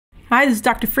Hi, this is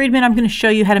Dr. Friedman. I'm going to show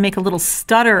you how to make a little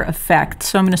stutter effect.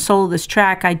 So I'm going to solo this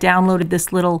track. I downloaded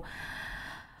this little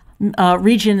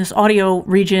region, this audio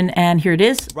region, and here it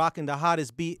is. Rocking the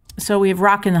hottest beat. So we have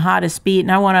rocking the hottest beat,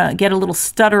 and I want to get a little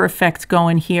stutter effect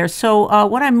going here. So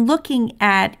what I'm looking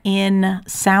at in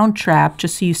Soundtrap,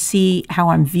 just so you see how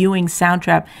I'm viewing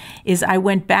Soundtrap, is I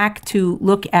went back to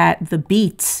look at the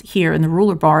beats here in the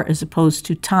ruler bar as opposed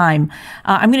to time.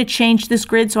 I'm going to change this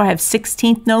grid so I have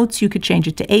 16th notes. You could change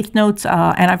it to 8th notes,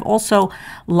 and I've also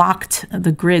locked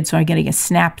the grid so I'm getting a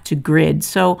snap to grid.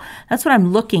 So that's what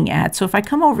I'm looking at. So if I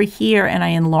come over here and I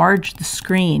enlarge the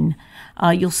screen,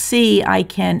 you'll see I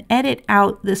can edit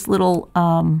out this little,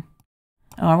 I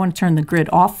want to turn the grid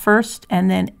off first, and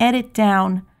then edit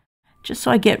down just so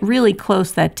I get really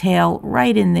close, that tail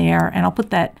right in there, and I'll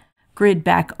put that grid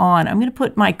back on. I'm going to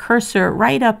put my cursor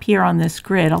right up here on this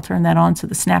grid. I'll turn that on so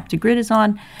the snap to grid is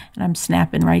on, and I'm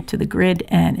snapping right to the grid,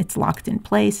 and it's locked in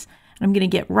place. And I'm going to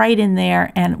get right in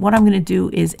there, and what I'm going to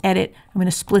do is edit. I'm going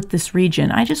to split this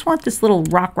region. I just want this little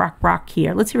rock, rock, rock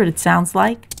here. Let's hear what it sounds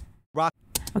like. Rock.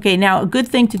 Okay, now a good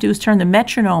thing to do is turn the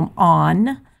metronome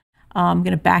on. I'm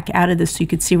going to back out of this so you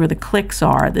can see where the clicks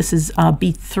are. This is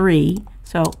beat 3.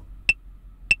 So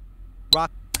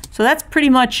that's pretty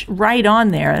much right on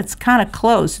there. It's kind of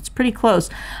close. It's pretty close.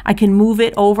 I can move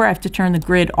it over. I have to turn the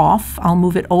grid off. I'll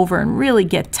move it over and really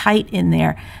get tight in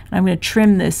there. And I'm going to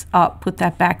trim this up, put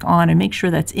that back on, and make sure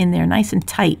that's in there nice and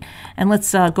tight. And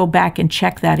let's go back and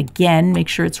check that again. Make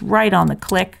sure it's right on the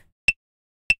click.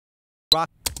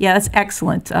 Yeah, that's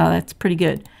excellent. That's pretty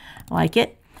good. I like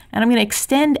it. And I'm going to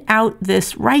extend out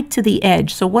this right to the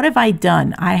edge. So what have I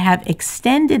done? I have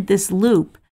extended this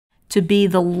loop to be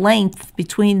the length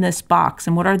between this box.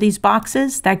 And what are these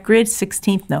boxes? That grid,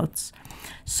 16th notes.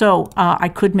 So I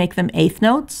could make them 8th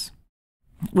notes,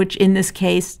 which in this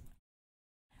case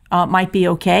might be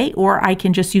okay. Or I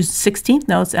can just use 16th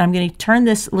notes, and I'm going to turn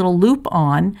this little loop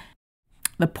on.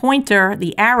 The pointer,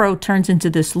 the arrow, turns into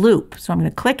this loop. So I'm going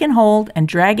to click and hold and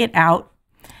drag it out.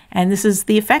 And this is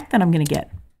the effect that I'm going to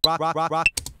get. Rock, rock, rock, rock.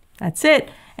 That's it.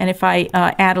 And if I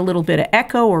add a little bit of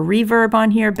echo or reverb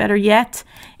on here, better yet,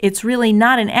 it's really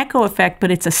not an echo effect, but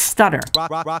it's a stutter.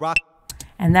 Rock, rock, rock, rock.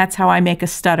 And that's how I make a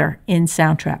stutter in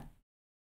Soundtrap.